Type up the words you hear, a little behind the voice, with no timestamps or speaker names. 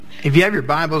If you have your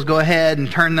Bibles, go ahead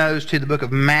and turn those to the book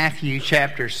of Matthew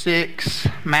chapter 6.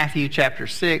 Matthew chapter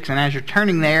 6. And as you're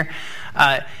turning there,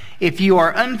 if you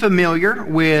are unfamiliar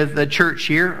with the church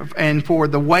here and for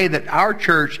the way that our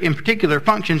church in particular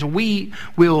functions, we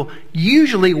will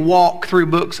usually walk through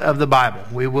books of the Bible.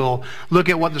 We will look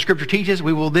at what the Scripture teaches.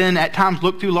 We will then at times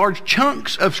look through large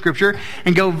chunks of Scripture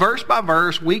and go verse by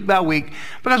verse, week by week,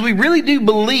 because we really do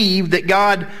believe that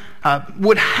God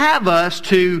would have us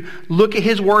to look at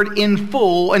His Word in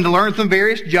full and to learn some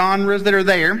various genres that are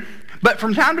there. But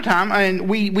from time to time,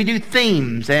 we do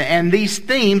themes, and these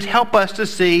themes help us to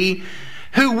see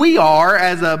who we are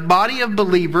as a body of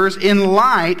believers in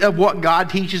light of what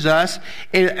God teaches us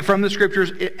from the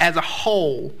Scriptures as a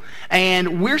whole.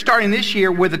 And we're starting this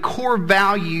year with a core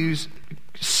values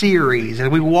series,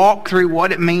 and we walk through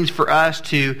what it means for us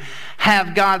to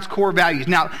have God's core values.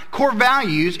 Now, core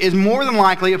values is more than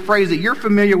likely a phrase that you're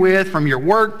familiar with from your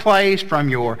workplace, from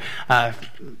your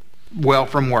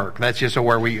from work. That's just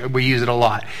where we use it a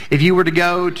lot. If you were to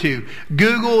go to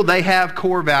Google, they have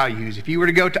core values. If you were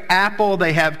to go to Apple,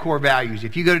 they have core values.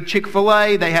 If you go to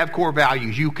Chick-fil-A, they have core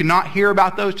values. You cannot hear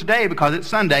about those today because it's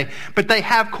Sunday, but they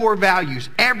have core values.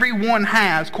 Everyone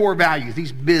has core values,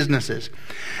 these businesses.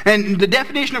 And the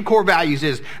definition of core values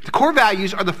is, the core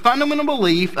values are the fundamental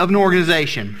belief of an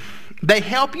organization. They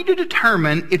help you to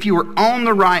determine if you are on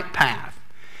the right path.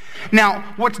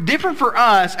 Now, what's different for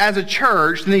us as a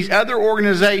church than these other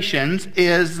organizations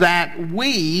is that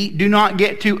we do not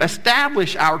get to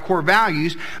establish our core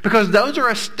values, because those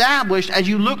are established as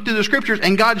you look through the Scriptures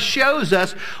and God shows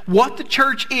us what the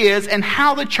church is and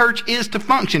how the church is to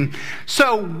function.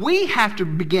 So we have to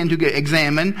begin to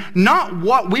examine not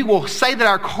what we will say that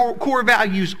our core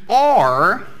values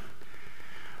are,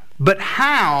 but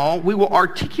how we will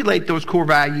articulate those core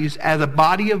values as a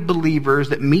body of believers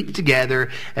that meet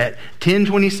together at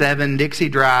 1027 Dixie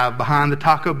Drive behind the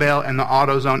Taco Bell and the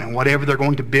AutoZone and whatever they're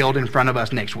going to build in front of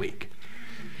us next week.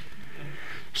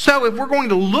 So if we're going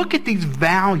to look at these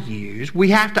values, we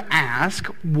have to ask,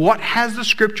 what has the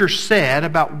Scripture said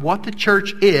about what the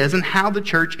church is and how the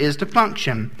church is to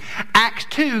function? Acts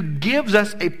 2 gives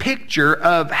us a picture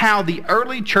of how the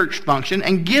early church functioned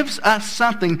and gives us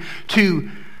something to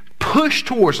push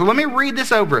towards. So let me read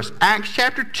this over us. Acts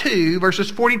chapter 2,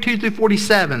 verses 42 through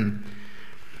 47.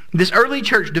 This early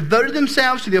church devoted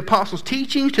themselves to the apostles'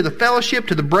 teaching, to the fellowship,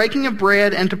 to the breaking of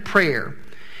bread, and to prayer.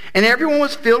 And everyone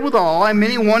was filled with awe, and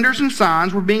many wonders and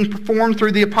signs were being performed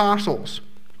through the apostles.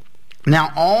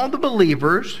 Now all the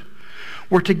believers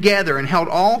were together and held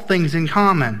all things in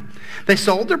common. They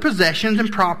sold their possessions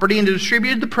and property and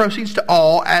distributed the proceeds to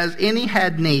all as any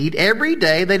had need. Every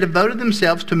day they devoted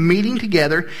themselves to meeting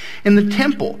together in the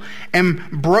temple and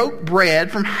broke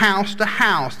bread from house to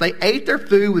house. They ate their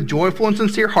food with joyful and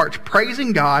sincere hearts,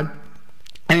 praising God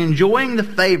and enjoying the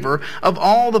favor of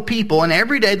all the people. And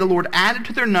every day the Lord added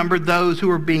to their number those who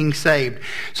were being saved.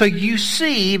 So you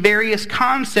see various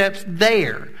concepts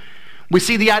there. We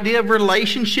see the idea of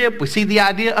relationship. We see the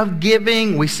idea of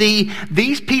giving. We see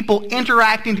these people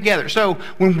interacting together. So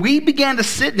when we began to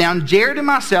sit down, Jared and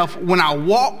myself, when I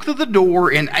walked through the door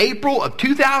in April of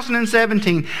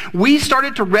 2017, we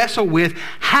started to wrestle with,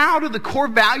 how do the core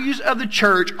values of the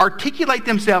church articulate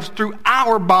themselves through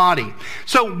our body?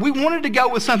 So we wanted to go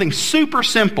with something super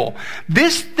simple.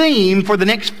 This theme for the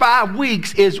next 5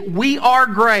 weeks is We Are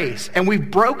Grace. And we've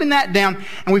broken that down,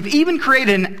 and we've even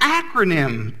created an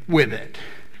acronym with it.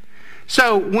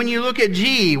 So when you look at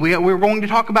G, we're going to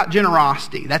talk about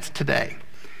generosity. That's today.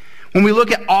 When we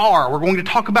look at R, we're going to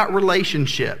talk about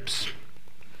relationships.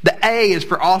 The A is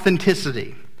for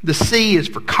authenticity. The C is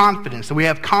for confidence. So we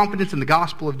have confidence in the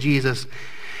gospel of Jesus.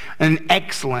 And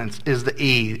excellence is the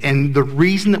E. And the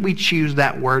reason that we choose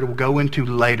that word we'll go into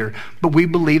later. But we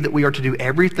believe that we are to do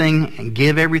everything and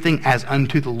give everything as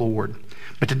unto the Lord.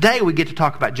 But today we get to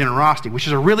talk about generosity, which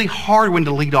is a really hard one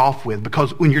to lead off with,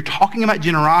 because when you're talking about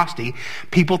generosity,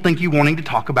 people think you're wanting to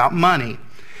talk about money.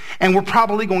 And we're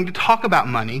probably going to talk about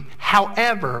money.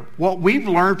 However, what we've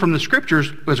learned from the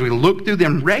Scriptures as we look through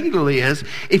them regularly is,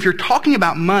 if you're talking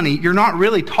about money, you're not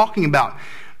really talking about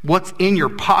what's in your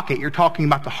pocket. You're talking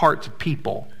about the hearts of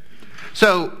people.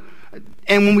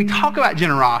 And when we talk about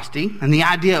generosity and the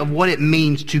idea of what it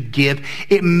means to give,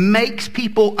 it makes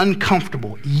people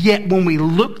uncomfortable. Yet when we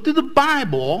look through the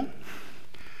Bible,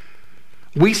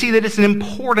 we see that it's an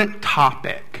important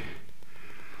topic.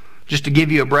 Just to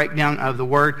give you a breakdown of the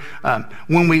word,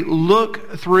 when we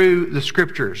look through the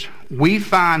Scriptures, we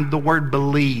find the word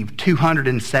believe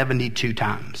 272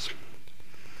 times.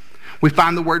 We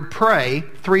find the word pray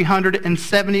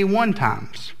 371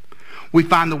 times. We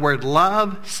find the word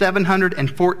love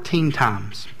 714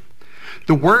 times.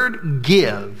 The word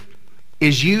give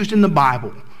is used in the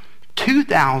Bible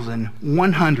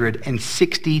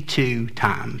 2,162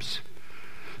 times.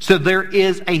 So there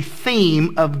is a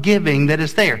theme of giving that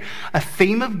is there. A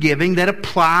theme of giving that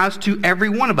applies to every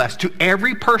one of us. To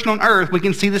every person on earth, we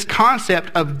can see this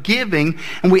concept of giving.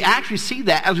 And we actually see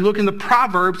that as we look in the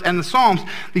Proverbs and the Psalms.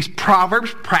 These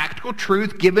Proverbs, practical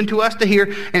truth given to us to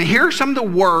hear. And here are some of the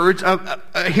words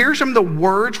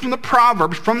from the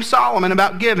Proverbs from Solomon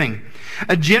about giving.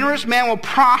 A generous man will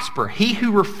prosper. He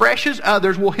who refreshes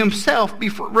others will himself be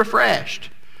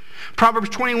refreshed. Proverbs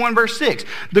 21 verse 6.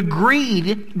 The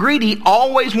greedy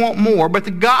always want more, but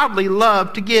the godly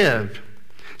love to give.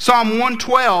 Psalm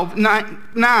 112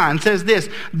 9 says this.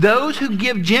 Those who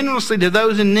give generously to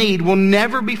those in need will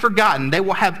never be forgotten. They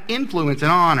will have influence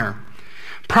and honor.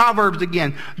 Proverbs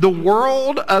again. The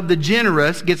world of the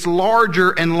generous gets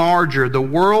larger and larger. The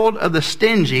world of the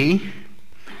stingy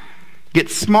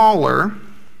gets smaller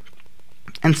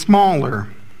and smaller.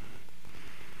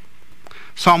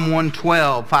 Psalm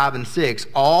 112, 5 and 6.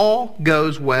 All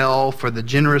goes well for the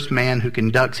generous man who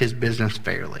conducts his business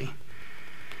fairly.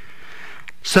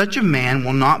 Such a man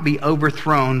will not be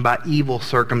overthrown by evil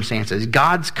circumstances.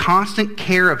 God's constant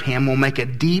care of him will make a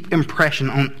deep impression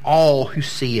on all who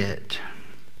see it.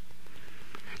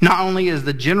 Not only is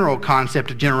the general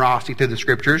concept of generosity through the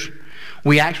Scriptures,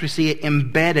 we actually see it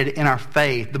embedded in our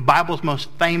faith. The Bible's most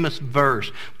famous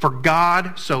verse, for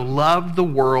God so loved the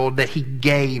world that he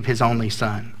gave his only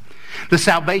Son. The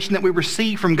salvation that we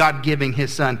receive from God giving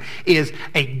his Son is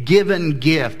a given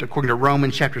gift, according to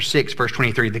Romans chapter 6, verse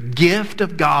 23. The gift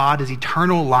of God is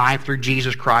eternal life through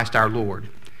Jesus Christ our Lord.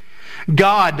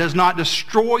 God does not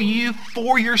destroy you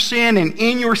for your sin and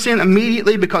in your sin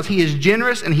immediately, because he is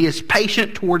generous and he is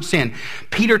patient towards sin.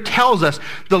 Peter tells us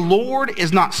the Lord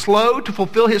is not slow to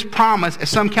fulfill his promise, as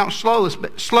some count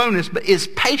slowness, but is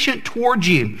patient towards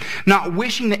you, not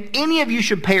wishing that any of you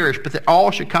should perish, but that all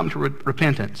should come to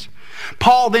repentance.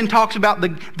 Paul then talks about the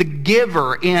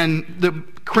giver in the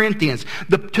Corinthians.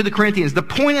 To the Corinthians, the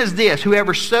point is this: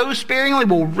 whoever sows sparingly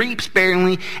will reap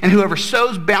sparingly, and whoever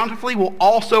sows bountifully will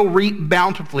also reap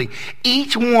bountifully.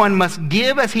 Each one must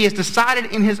give as he has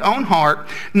decided in his own heart,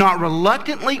 not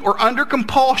reluctantly or under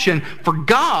compulsion, for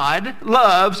God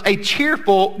loves a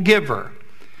cheerful giver.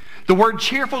 The word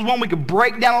cheerful is one we could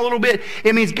break down a little bit.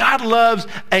 It means God loves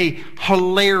a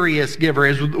hilarious giver,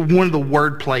 is one of the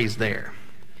word plays there.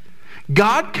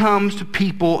 God comes to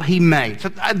people he made. So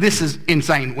this is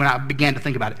insane when I began to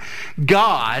think about it.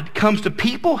 God comes to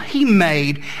people he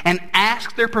made and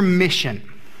asks their permission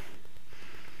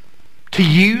to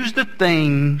use the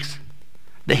things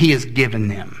that he has given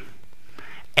them.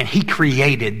 And he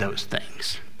created those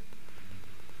things.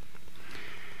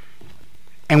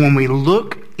 And when we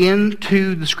look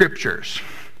into the Scriptures,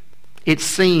 it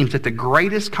seems that the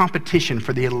greatest competition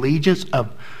for the allegiance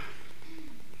of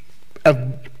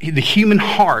the human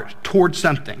heart towards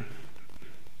something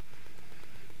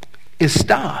is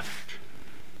stuff.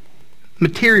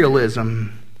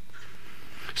 Materialism.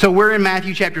 So we're in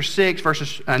Matthew chapter 6,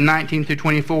 verses 19 through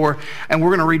 24, and we're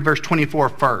going to read verse 24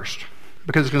 first,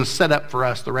 because it's going to set up for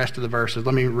us the rest of the verses.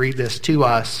 Let me read this to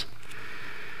us.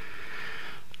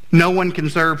 No one can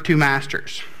serve two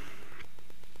masters,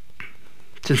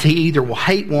 since he either will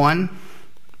hate one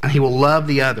and he will love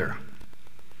the other,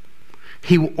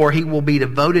 or he will be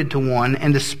devoted to one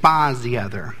and despise the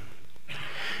other.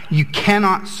 You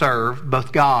cannot serve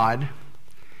both God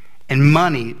and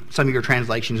money, some of your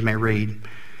translations may read.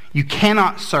 You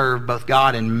cannot serve both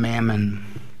God and mammon.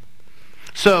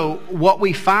 So what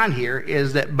we find here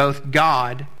is that both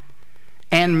God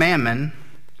and mammon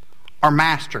are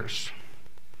masters.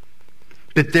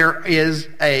 That there is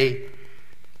a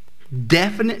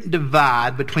definite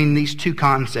divide between these two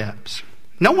concepts.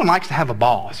 No one likes to have a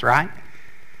boss, right?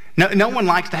 No one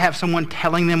likes to have someone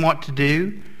telling them what to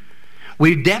do.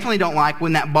 We definitely don't like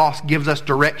when that boss gives us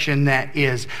direction that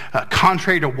is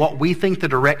contrary to what we think the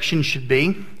direction should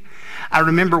be. I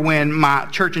remember when my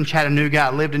church in Chattanooga,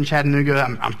 I lived in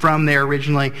Chattanooga, I'm from there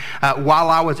originally. While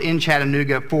I was in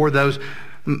Chattanooga for those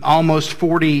almost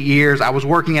 40 years, I was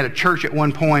working at a church at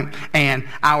one point, and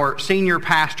our senior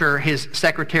pastor, his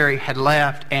secretary had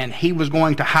left, and he was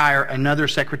going to hire another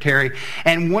secretary.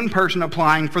 And one person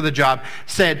applying for the job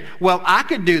said, well, I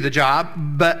could do the job,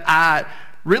 but I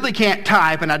really can't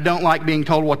type, and I don't like being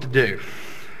told what to do.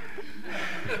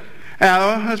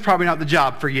 That's probably not the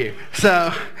job for you.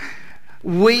 So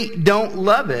we don't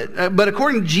love it. But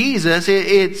according to Jesus,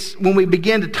 it's when we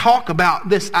begin to talk about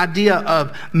this idea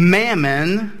of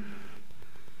mammon,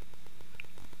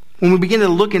 when we begin to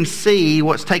look and see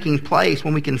what's taking place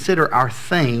when we consider our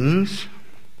things,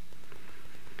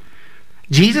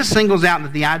 Jesus singles out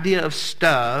that the idea of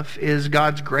stuff is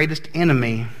God's greatest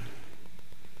enemy.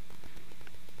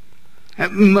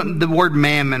 The word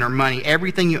mammon or money,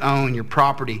 everything you own, your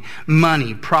property,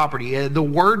 money, property. The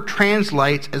word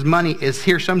translates as money is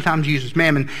here sometimes used as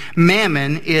mammon.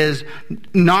 Mammon is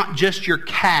not just your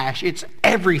cash, it's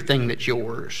everything that's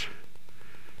yours.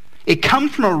 It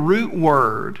comes from a root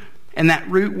word, and that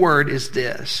root word is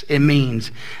this. It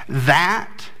means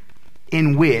that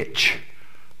in which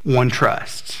one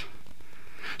trusts.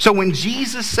 So when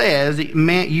Jesus says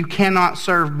you cannot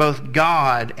serve both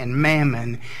God and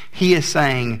mammon, he is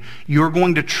saying you're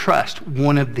going to trust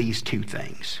one of these two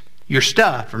things. Your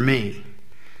stuff or me.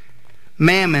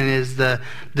 Mammon is the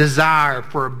desire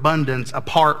for abundance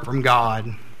apart from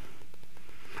God.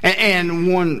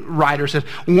 And one writer says,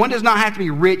 one does not have to be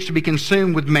rich to be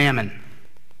consumed with mammon.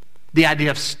 The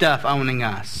idea of stuff owning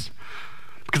us.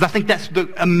 Because I think that's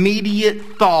the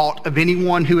immediate thought of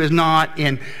anyone who is not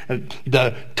in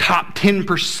the top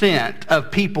 10%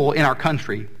 of people in our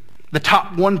country. The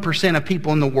top 1% of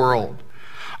people in the world.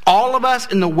 All of us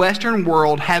in the Western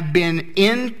world have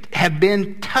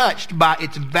been touched by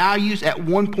its values at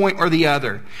one point or the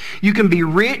other. You can be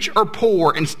rich or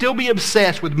poor and still be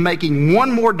obsessed with making one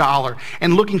more dollar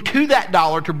and looking to that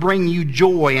dollar to bring you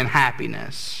joy and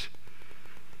happiness.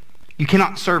 You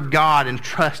cannot serve God and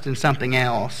trust in something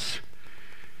else.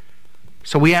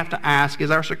 So we have to ask, is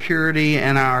our security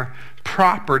in our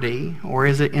property, or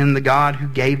is it in the God who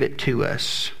gave it to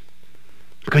us?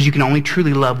 Because you can only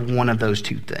truly love one of those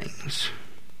two things.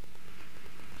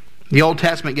 The Old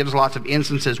Testament gives lots of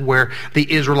instances where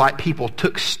the Israelite people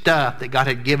took stuff that God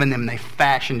had given them and they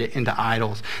fashioned it into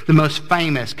idols. The most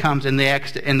famous comes in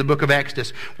the book of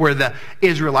Exodus, where the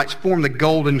Israelites formed the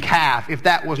golden calf. If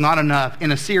that was not enough,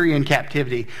 in Assyrian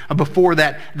captivity, before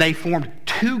that, they formed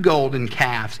 2 golden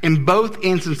calves. In both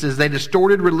instances, they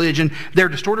distorted religion. Their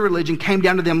distorted religion came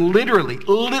down to them literally,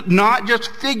 not just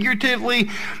figuratively,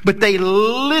 but they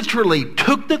literally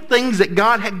took the things that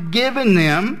God had given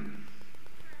them,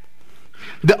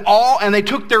 and they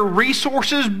took their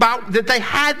resources that they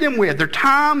had them with, their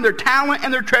time, their talent,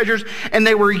 and their treasures, and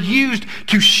they were used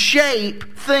to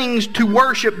shape things to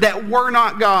worship that were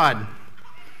not God.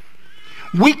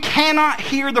 We cannot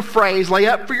hear the phrase, lay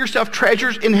up for yourself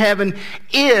treasures in heaven,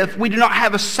 if we do not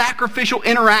have a sacrificial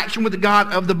interaction with the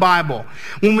God of the Bible.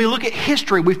 When we look at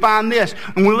history, we find this.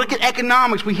 When we look at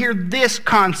economics, we hear this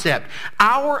concept.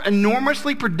 Our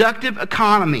enormously productive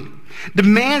economy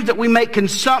demands that we make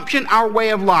consumption our way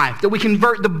of life, that we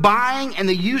convert the buying and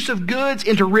the use of goods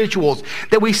into rituals,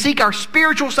 that we seek our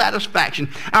spiritual satisfaction,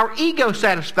 our ego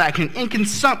satisfaction in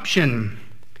consumption.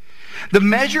 The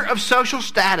measure of social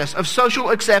status, of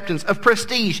social acceptance, of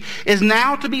prestige is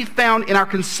now to be found in our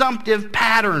consumptive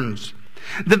patterns.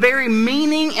 The very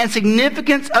meaning and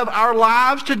significance of our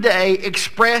lives today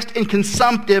expressed in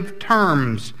consumptive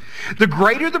terms. The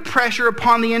greater the pressure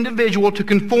upon the individual to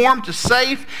conform to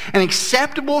safe and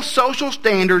acceptable social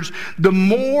standards, the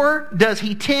more does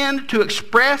he tend to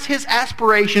express his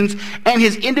aspirations and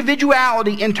his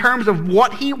individuality in terms of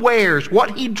what he wears,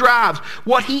 what he drives,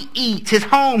 what he eats, his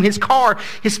home, his car,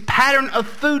 his pattern of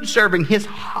food serving, his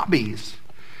hobbies.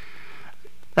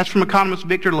 That's from economist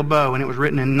Victor Lebow, and it was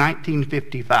written in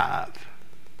 1955.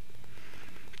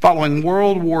 Following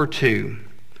World War II,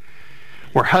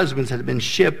 where husbands had been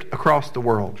shipped across the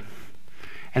world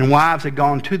and wives had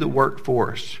gone to the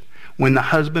workforce, when the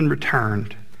husband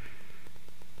returned,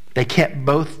 they kept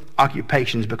both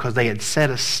occupations because they had set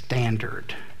a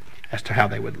standard as to how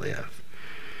they would live.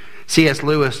 C.S.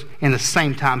 Lewis, in the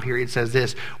same time period, says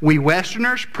this: we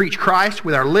Westerners preach Christ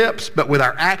with our lips, but with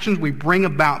our actions we bring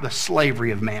about the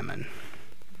slavery of mammon.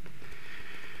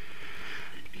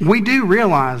 We do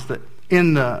realize that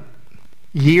in the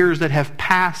years that have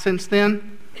passed since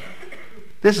then,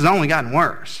 this has only gotten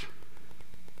worse.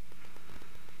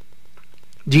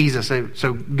 Jesus,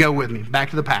 so go with me, back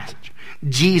to the passage.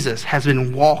 Jesus has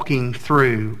been walking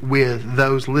through with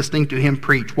those listening to him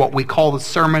preach what we call the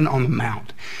Sermon on the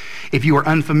Mount. If you are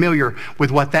unfamiliar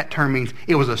with what that term means,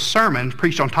 it was a sermon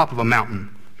preached on top of a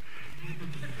mountain.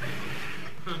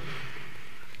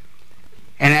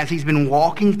 And as he's been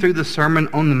walking through the Sermon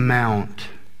on the Mount,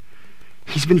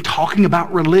 he's been talking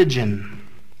about religion.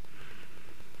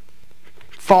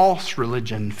 False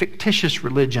religion, fictitious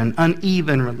religion,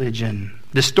 uneven religion,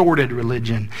 distorted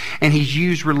religion. And he's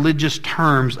used religious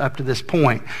terms up to this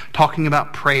point, talking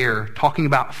about prayer, talking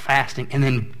about fasting, and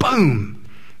then boom,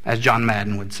 as John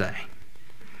Madden would say,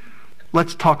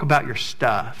 let's talk about your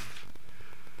stuff.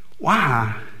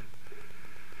 Why?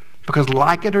 Because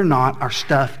like it or not, our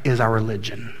stuff is our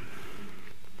religion.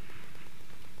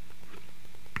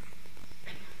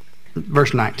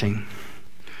 Verse 19.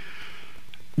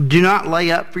 Do not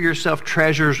lay up for yourself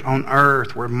treasures on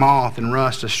earth where moth and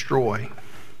rust destroy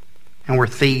and where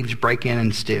thieves break in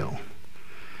and steal.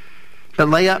 But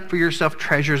lay up for yourself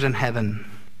treasures in heaven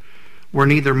where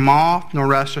neither moth nor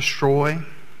rust destroy,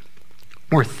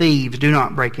 where thieves do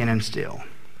not break in and steal.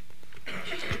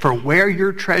 For where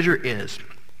your treasure is,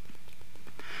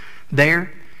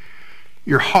 there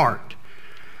your heart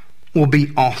will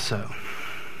be also.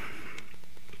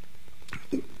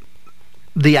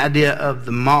 The idea of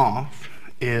the moth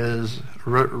is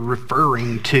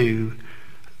referring to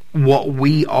what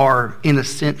we are, in a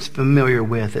sense, familiar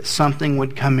with, that something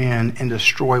would come in and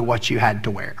destroy what you had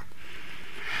to wear.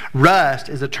 Rust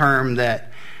is a term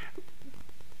that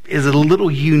is a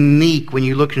little unique when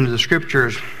you look into the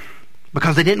scriptures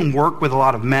because they didn't work with a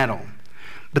lot of metal.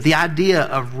 But the idea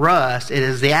of rust, it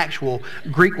is the actual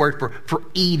Greek word for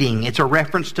eating. It's a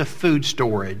reference to food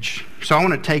storage. So I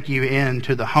want to take you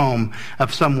into the home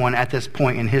of someone at this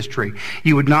point in history.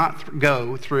 You would not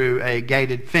go through a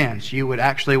gated fence. You would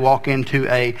actually walk into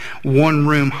a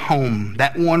one-room home.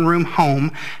 That one-room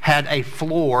home had a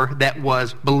floor that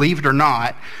was, believe it or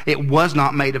not, it was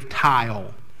not made of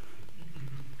tile.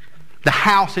 The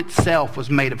house itself was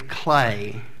made of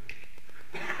clay.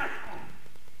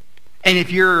 And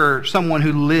if you're someone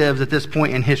who lives at this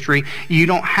point in history, you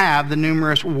don't have the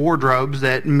numerous wardrobes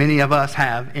that many of us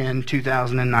have in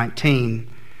 2019.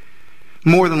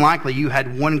 More than likely, you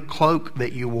had one cloak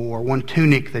that you wore, one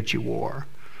tunic that you wore.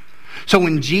 So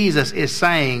when Jesus is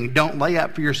saying, don't lay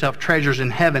up for yourself treasures in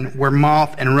heaven where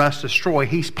moth and rust destroy,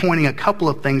 he's pointing a couple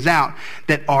of things out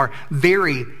that are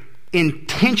very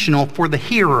intentional for the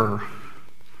hearer.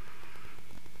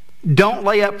 Don't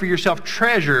lay up for yourself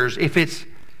treasures if it's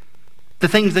the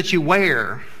things that you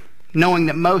wear, knowing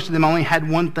that most of them only had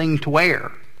one thing to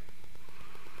wear.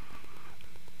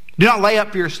 Do not lay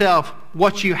up for yourself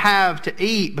what you have to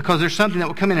eat because there's something that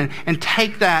will come in and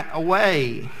take that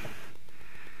away.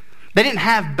 They didn't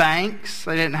have banks.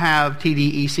 They didn't have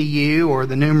TD-ECU or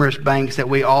the numerous banks that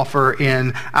we offer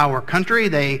in our country.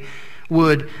 They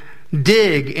would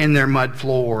dig in their mud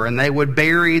floor and they would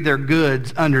bury their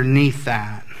goods underneath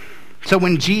that. So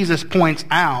when Jesus points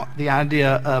out the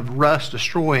idea of rust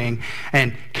destroying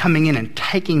and coming in and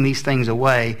taking these things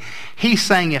away, he's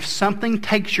saying if something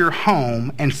takes your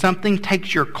home and something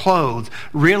takes your clothes,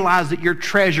 realize that your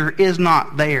treasure is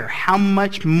not there. How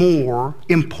much more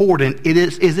important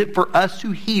is it for us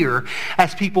to hear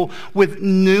as people with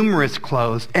numerous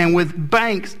clothes and with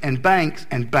banks and banks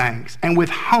and banks and with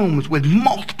homes with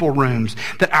multiple rooms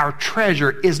that our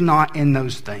treasure is not in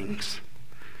those things.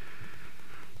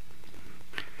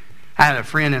 I had a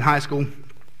friend in high school.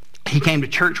 He came to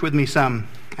church with me some,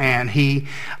 and he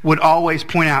would always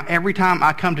point out, every time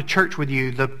I come to church with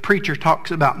you, the preacher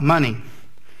talks about money.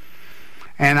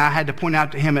 And I had to point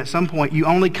out to him at some point, you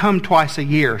only come twice a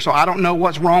year, so I don't know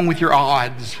what's wrong with your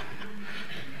odds.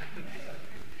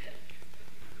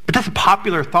 But that's a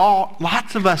popular thought.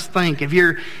 Lots of us think if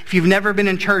you've never been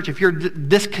in church, if you're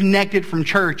disconnected from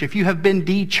church, if you have been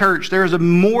de-churched, there is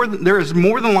more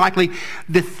than likely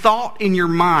the thought in your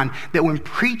mind that when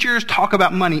preachers talk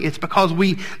about money, it's because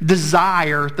we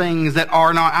desire things that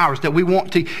are not ours, that we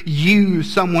want to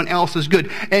use someone else's good.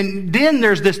 And then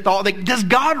there's this thought that, does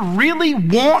God really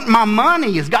want my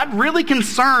money? Is God really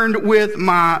concerned with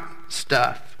my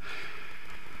stuff?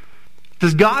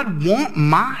 Does God want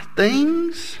my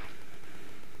things?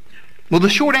 Well, the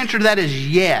short answer to that is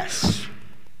yes.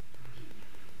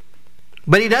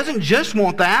 But he doesn't just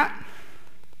want that.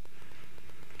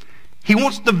 He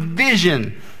wants the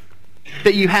vision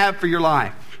that you have for your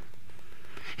life.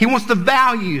 He wants the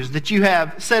values that you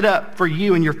have set up for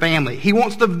you and your family. He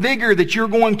wants the vigor that you're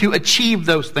going to achieve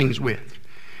those things with.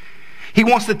 He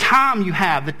wants the time you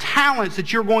have, the talents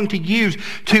that you're going to use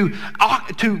to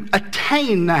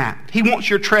attain that. He wants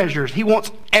your treasures. He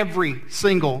wants every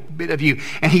single bit of you.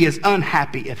 And he is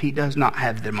unhappy if he does not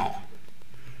have them all.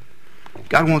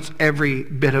 God wants every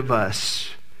bit of us.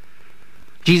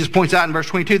 Jesus points out in verse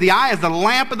 22, the eye is the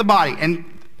lamp of the body. And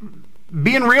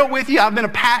being real with you, I've been a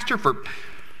pastor for,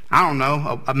 I don't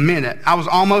know, a minute. I was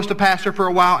almost a pastor for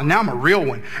a while, and now I'm a real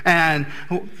one. And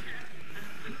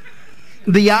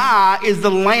the eye is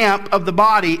the lamp of the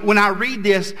body. When I read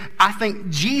this, I think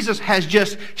Jesus has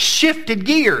just shifted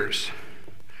gears.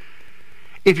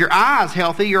 If your eye is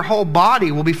healthy, your whole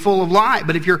body will be full of light.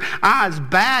 But if your eye is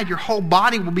bad, your whole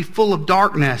body will be full of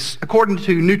darkness. According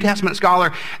to New Testament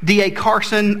scholar D.A.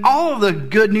 Carson, all of the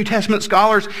good New Testament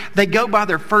scholars, they go by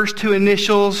their first two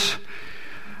initials.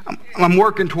 I'm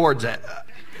working towards it.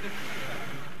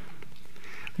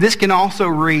 This can also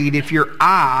read, if your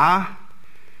eye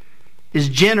is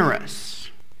generous.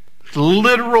 It's a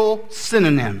literal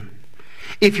synonym.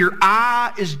 If your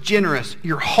eye is generous,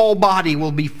 your whole body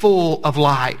will be full of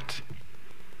light.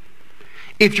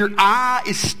 If your eye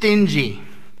is stingy,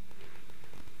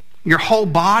 your whole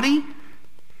body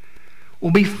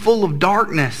will be full of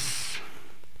darkness.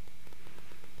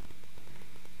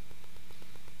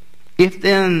 If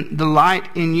then the light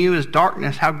in you is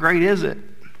darkness, how great is it?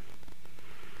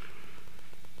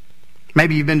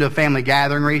 Maybe you've been to a family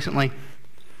gathering recently.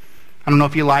 I don't know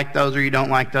if you like those or you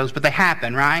don't like those, but they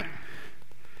happen, right?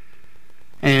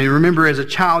 And remember, as a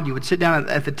child, you would sit down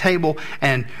at the table,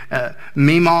 and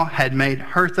Meemaw had made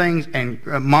her things, and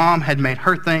Mom had made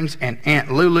her things, and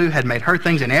Aunt Lulu had made her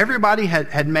things, and everybody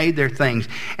had made their things.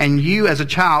 And you, as a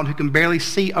child who can barely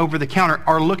see over the counter,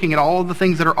 are looking at all the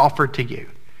things that are offered to you.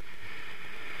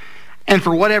 And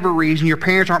for whatever reason, your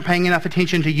parents aren't paying enough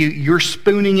attention to you. You're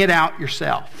spooning it out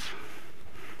yourself.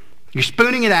 You're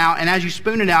spooning it out, and as you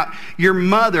spoon it out, your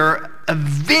mother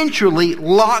eventually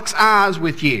locks eyes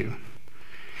with you.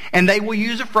 And they will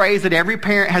use a phrase that every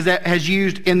parent has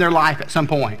used in their life at some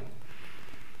point.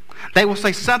 They will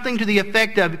say something to the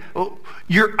effect of, oh,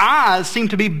 your eyes seem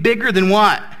to be bigger than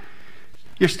what?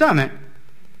 Your stomach.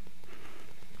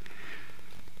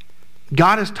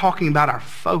 God is talking about our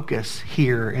focus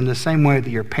here in the same way that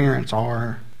your parents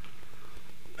are.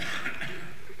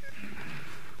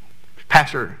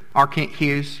 Pastor R. Kent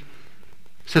Hughes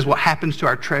says what happens to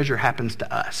our treasure happens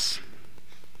to us.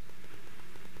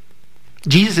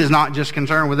 Jesus is not just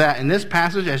concerned with that. In this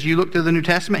passage, as you look through the New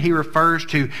Testament, he refers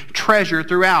to treasure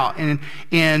throughout. And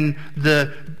in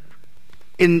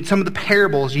some of the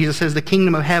parables, Jesus says the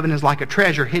kingdom of heaven is like a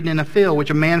treasure hidden in a field, which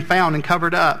a man found and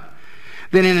covered up.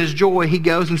 Then in his joy, he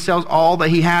goes and sells all that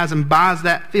he has and buys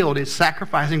that field. It's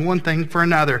sacrificing one thing for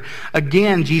another.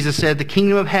 Again, Jesus said, the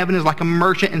kingdom of heaven is like a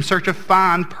merchant in search of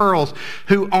fine pearls,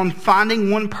 who on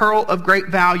finding one pearl of great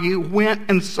value, went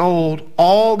and sold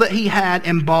all that he had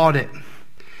and bought it.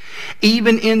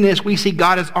 Even in this, we see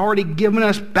God has already given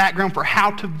us background for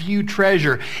how to view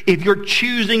treasure. If you're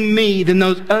choosing me, then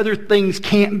those other things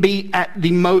can't be at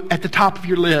the top of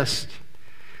your list.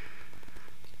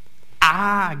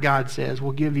 I, God says,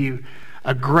 will give you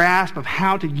a grasp of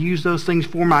how to use those things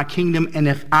for my kingdom. And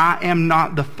if I am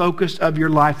not the focus of your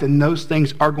life, then those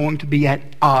things are going to be at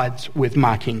odds with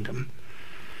my kingdom.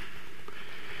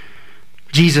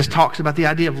 Jesus talks about the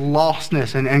idea of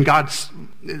lostness and God's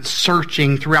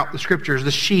searching throughout the scriptures,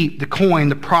 the sheep, the coin,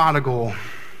 the prodigal.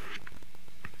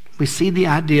 We see the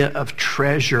idea of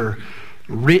treasure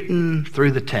written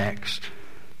through the text.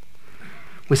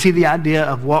 We see the idea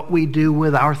of what we do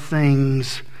with our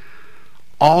things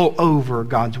all over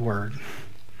God's Word.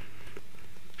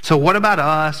 So what about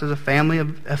us as a family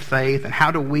of faith, and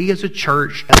how do we as a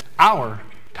church, our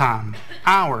time,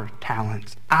 our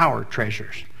talents, our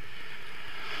treasures?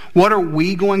 What are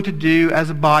we going to do as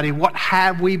a body? What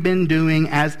have we been doing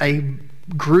as a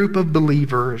group of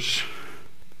believers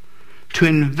to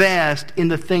invest in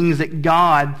the things that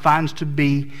God finds to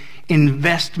be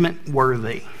investment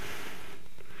worthy?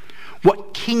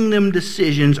 What kingdom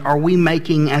decisions are we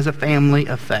making as a family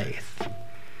of faith?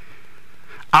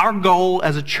 Our goal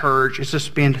as a church is to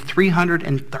spend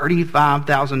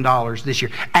 $335,000 this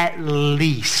year, at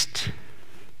least,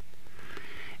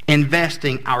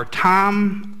 investing our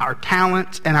time, our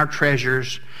talents, and our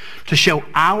treasures to show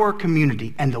our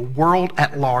community and the world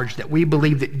at large that we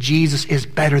believe that Jesus is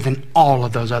better than all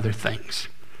of those other things.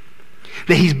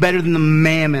 That he's better than the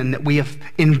mammon that we have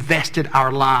invested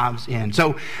our lives in.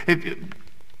 So,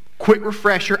 quick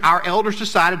refresher, our elders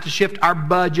decided to shift our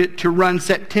budget to run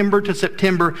September to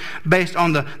September based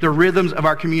on the rhythms of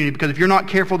our community. Because if you're not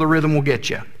careful, the rhythm will get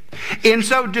you. In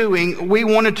so doing, we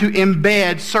wanted to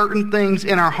embed certain things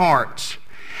in our hearts.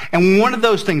 And one of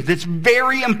those things that's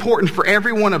very important for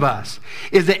every one of us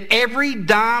is that every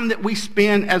dime that we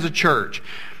spend as a church,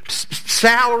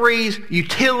 salaries,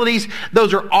 utilities,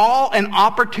 those are all an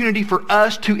opportunity for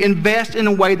us to invest in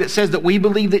a way that says that we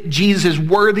believe that Jesus is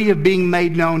worthy of being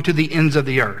made known to the ends of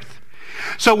the earth.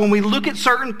 So when we look at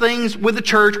certain things with the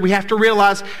church, we have to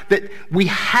realize that we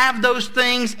have those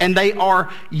things and they are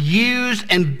used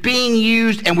and being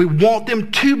used, and we want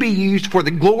them to be used for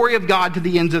the glory of God to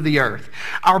the ends of the earth.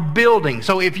 Our building.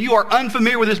 So if you are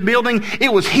unfamiliar with this building,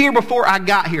 it was here before I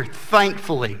got here,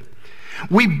 thankfully.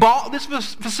 We bought this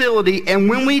facility, and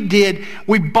when we did,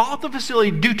 we bought the facility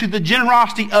due to the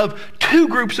generosity of two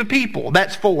groups of people.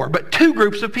 That's four, but two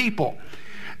groups of people.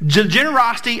 The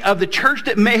generosity of the church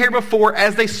that met here before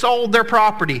as they sold their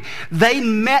property. They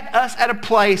met us at a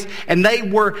place, and they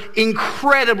were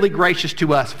incredibly gracious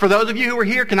to us. For those of you who are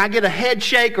here, can I get a head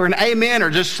shake or an amen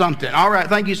or just something? All right,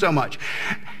 thank you so much.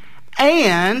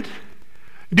 and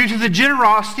due to the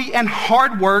generosity and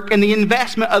hard work and the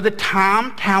investment of the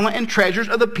time, talent, and treasures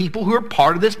of the people who are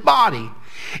part of this body.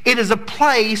 It is a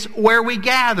place where we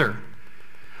gather.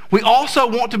 We also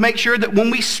want to make sure that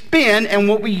when we spend and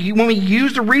when we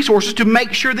use the resources to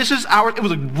make sure this is ours, it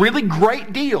was a really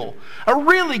great deal, a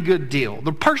really good deal.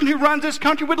 The person who runs this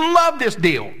country would love this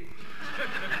deal.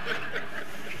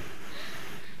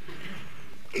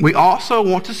 We also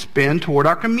want to spend toward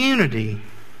our community.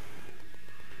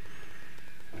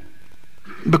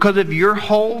 Because if your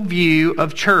whole view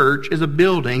of church is a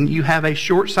building, you have a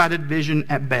short-sighted vision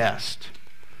at best.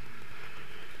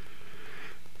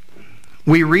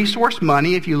 We resource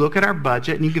money. If you look at our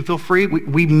budget, and you can feel free,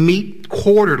 we meet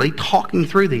quarterly talking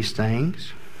through these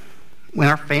things in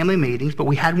our family meetings, but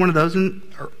we had one of those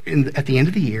at the end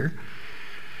of the year.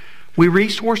 We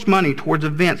resource money towards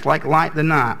events like Light the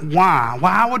Night. Why?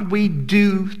 Why would we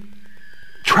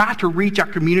try to reach our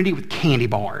community with candy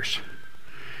bars?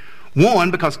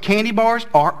 One, because candy bars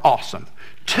are awesome.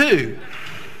 Two,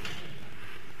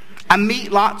 I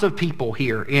meet lots of people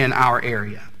here in our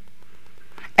area.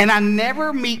 And I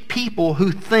never meet people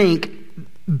who think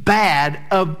bad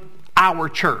of our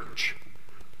church.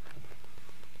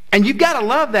 And you've got to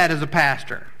love that as a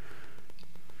pastor.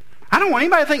 I don't want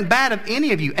anybody to think bad of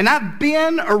any of you. And I've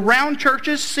been around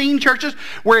churches, seen churches,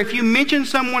 where if you mention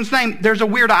someone's name, there's a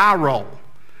weird eye roll.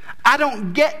 I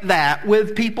don't get that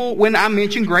with people when I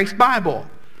mention Grace Bible.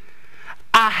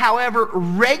 I, however,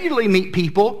 regularly meet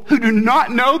people who do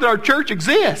not know that our church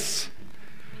exists.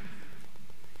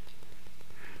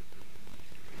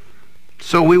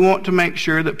 So we want to make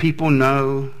sure that people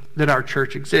know that our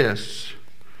church exists.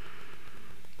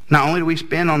 Not only do we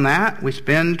spend on that, we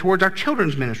spend towards our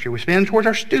children's ministry. We spend towards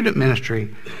our student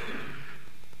ministry.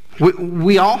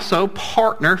 We also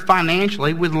partner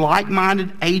financially with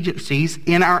like-minded agencies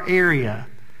in our area.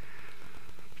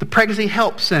 The Pregnancy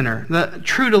Help Center, the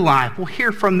True to Life, we'll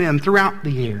hear from them throughout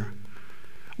the year.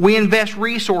 We invest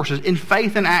resources in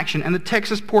Faith in Action and the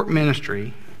Texas Port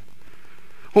Ministry.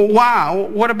 Well, why?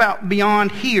 What about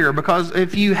beyond here? Because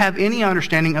if you have any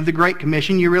understanding of the Great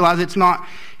Commission, you realize it's not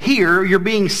here. You're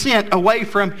being sent away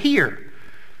from here.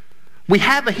 We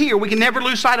have a here. We can never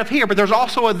lose sight of here, but there's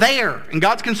also a there, and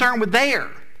God's concerned with there.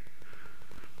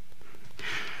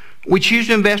 We choose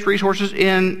to invest resources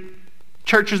in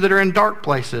churches that are in dark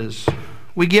places.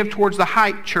 We give towards the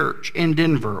Height Church in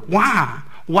Denver. Why?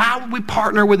 Why would we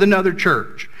partner with another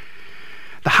church?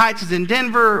 The Heights is in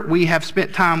Denver. We have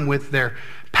spent time with their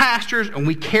pastors, and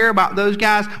we care about those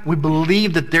guys. We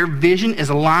believe that their vision is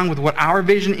aligned with what our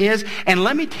vision is. And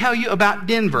let me tell you about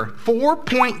Denver.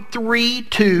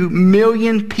 4.32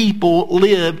 million people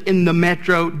live in the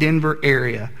metro Denver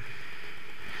area.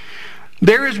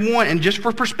 There is one, and just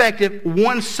for perspective,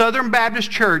 one Southern Baptist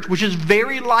church which is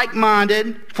very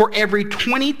like-minded for every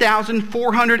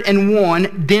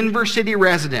 20,401 Denver city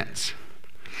residents.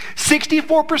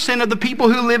 64% of the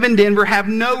people who live in Denver have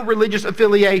no religious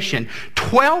affiliation.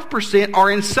 12%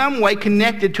 are in some way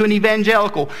connected to an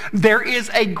evangelical. There is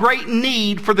a great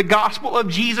need for the gospel of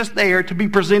Jesus there to be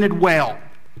presented well.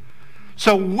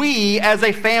 So we, as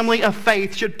a family of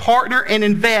faith, should partner and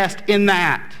invest in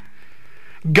that.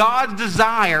 God's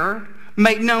desire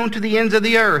made known to the ends of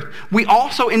the earth. We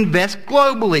also invest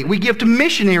globally. We give to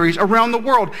missionaries around the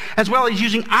world, as well as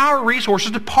using our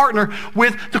resources to partner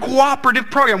with the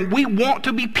cooperative program. We want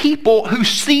to be people who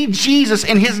see Jesus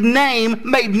and His name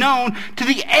made known to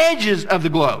the edges of the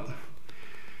globe.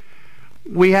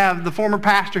 We have the former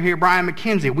pastor here, Brian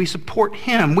McKenzie. We support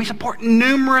him. We support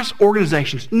numerous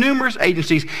organizations, numerous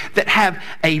agencies that have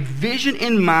a vision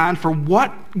in mind for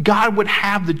what God would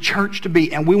have the church to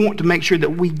be. And we want to make sure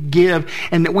that we give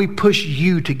and that we push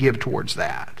you to give towards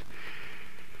that.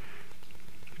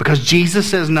 Because Jesus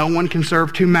says no one can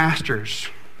serve two masters.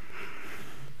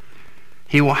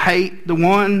 He will hate the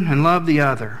one and love the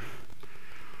other.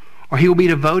 Or he will be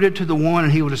devoted to the one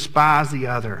and he will despise the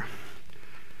other.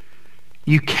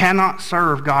 You cannot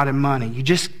serve God and money. You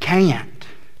just can't.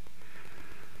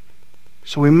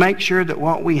 So we make sure that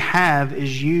what we have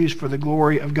is used for the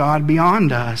glory of God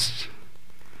beyond us.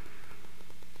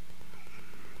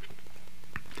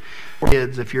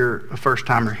 Kids, if you're a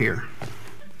first-timer here.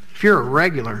 If you're a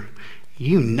regular,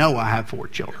 you know I have 4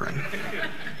 children.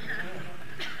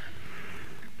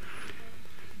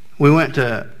 We went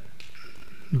to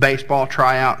baseball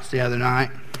tryouts the other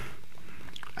night.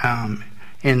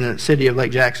 In the city of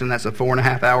Lake Jackson. That's a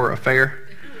 4.5-hour affair.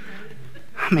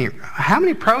 I mean, how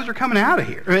many pros are coming out of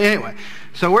here? Anyway,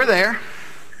 so we're there.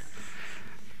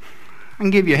 I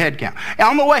can give you a head count.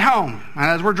 On the way home,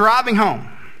 as we're driving home,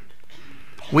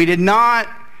 we did not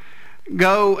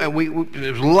go, and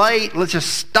it was late, let's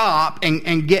just stop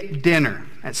and get dinner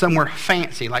at somewhere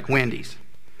fancy like Wendy's.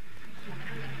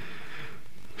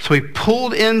 So we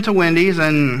pulled into Wendy's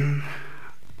and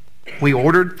we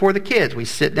ordered for the kids. We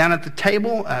sit down at the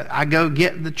table. I go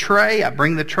get the tray. I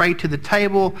bring the tray to the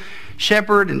table.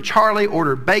 Shepard and Charlie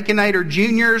ordered Baconator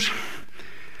Juniors.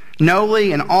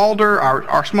 Noli and Alder,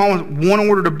 our small ones, one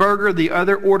ordered a burger, the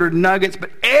other ordered nuggets, but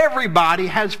everybody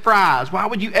has fries. Why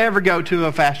would you ever go to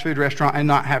a fast food restaurant and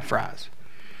not have fries?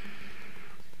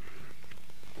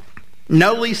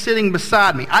 Noli's sitting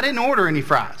beside me. I didn't order any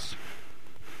fries.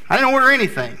 I didn't order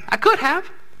anything. I could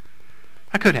have.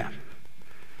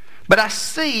 But I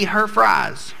see her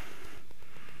fries.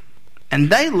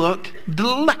 And they looked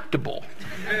delectable.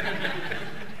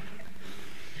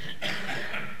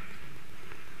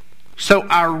 So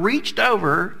I reached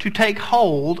over to take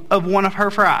hold of one of her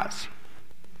fries.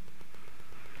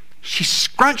 She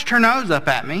scrunched her nose up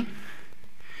at me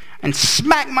and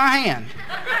smacked my hand.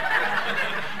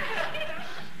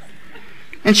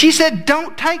 And she said,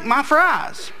 "Don't take my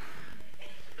fries.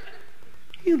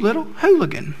 You little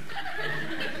hooligan."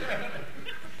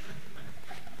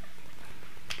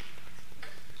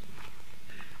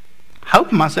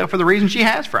 Hoping myself for the reason she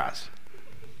has fries.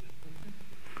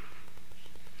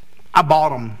 I bought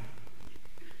them.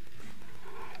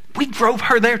 We drove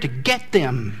her there to get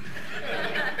them.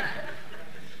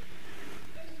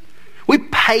 We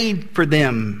paid for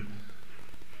them.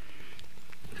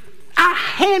 I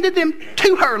handed them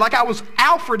to her like I was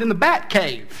Alfred in the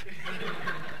Batcave.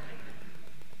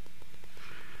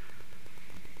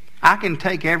 I can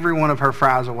take every one of her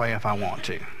fries away if I want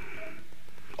to.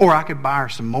 Or I could buy her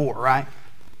some more, right?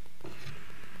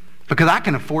 Because I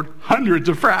can afford hundreds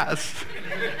of fries.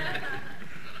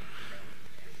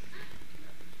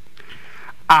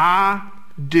 I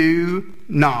do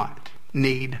not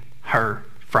need her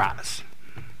fries.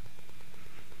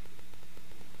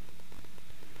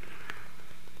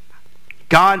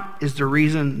 God is the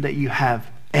reason that you have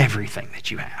everything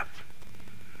that you have.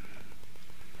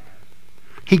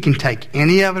 He can take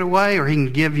any of it away, or He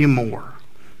can give you more.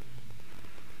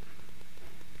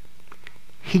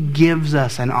 He gives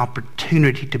us an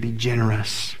opportunity to be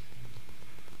generous.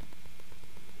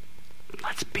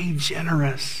 Let's be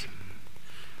generous,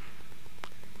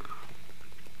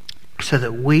 so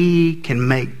that we can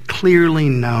make clearly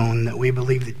known that we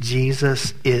believe that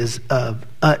Jesus is of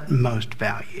utmost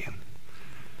value,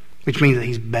 which means that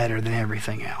He's better than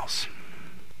everything else.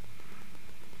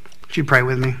 Would you pray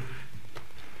with me?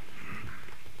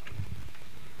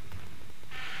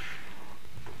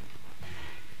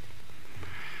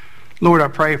 Lord, I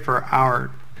pray for our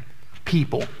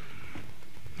people.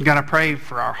 God, I pray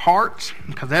for our hearts,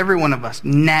 because every one of us,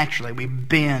 naturally, we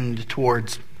bend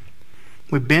towards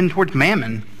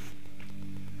mammon.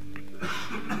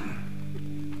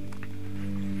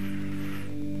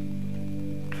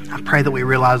 I pray that we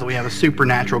realize that we have a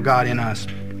supernatural God in us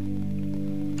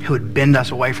who would bend us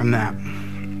away from that.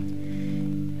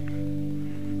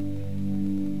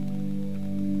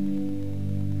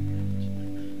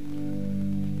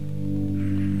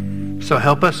 So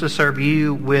help us to serve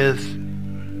you with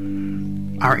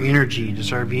our energy, to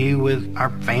serve you with our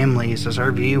families, to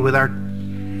serve you with our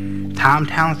time,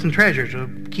 talents, and treasures. We'll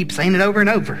keep saying it over and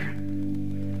over.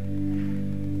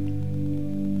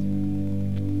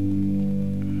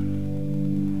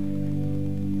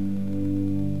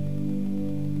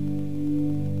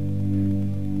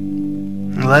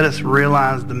 And let us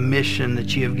realize the mission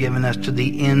that you have given us to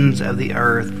the ends of the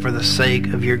earth for the sake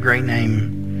of your great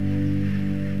name.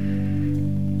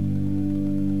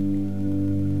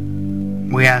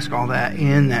 We ask all that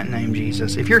in that name,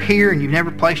 Jesus. If you're here and you've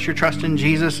never placed your trust in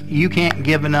Jesus, you can't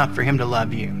give enough for Him to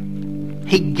love you.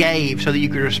 He gave so that you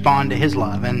could respond to His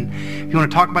love. And if you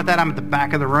want to talk about that, I'm at the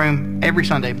back of the room. Every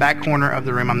Sunday, back corner of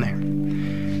the room, I'm there.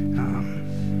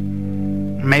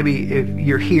 Maybe if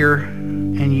you're here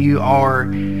and you are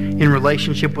in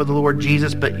relationship with the Lord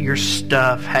Jesus, but your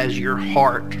stuff has your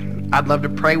heart, I'd love to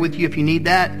pray with you if you need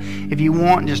that. If you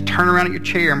want, just turn around at your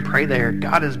chair and pray there.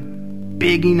 God is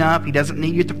big enough. He doesn't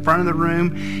need you at the front of the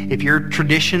room. If your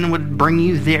tradition would bring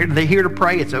you there, they're here to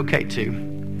pray, it's okay too.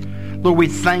 Lord, we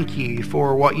thank you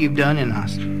for what you've done in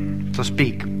us. So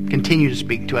speak. Continue to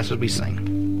speak to us as we sing.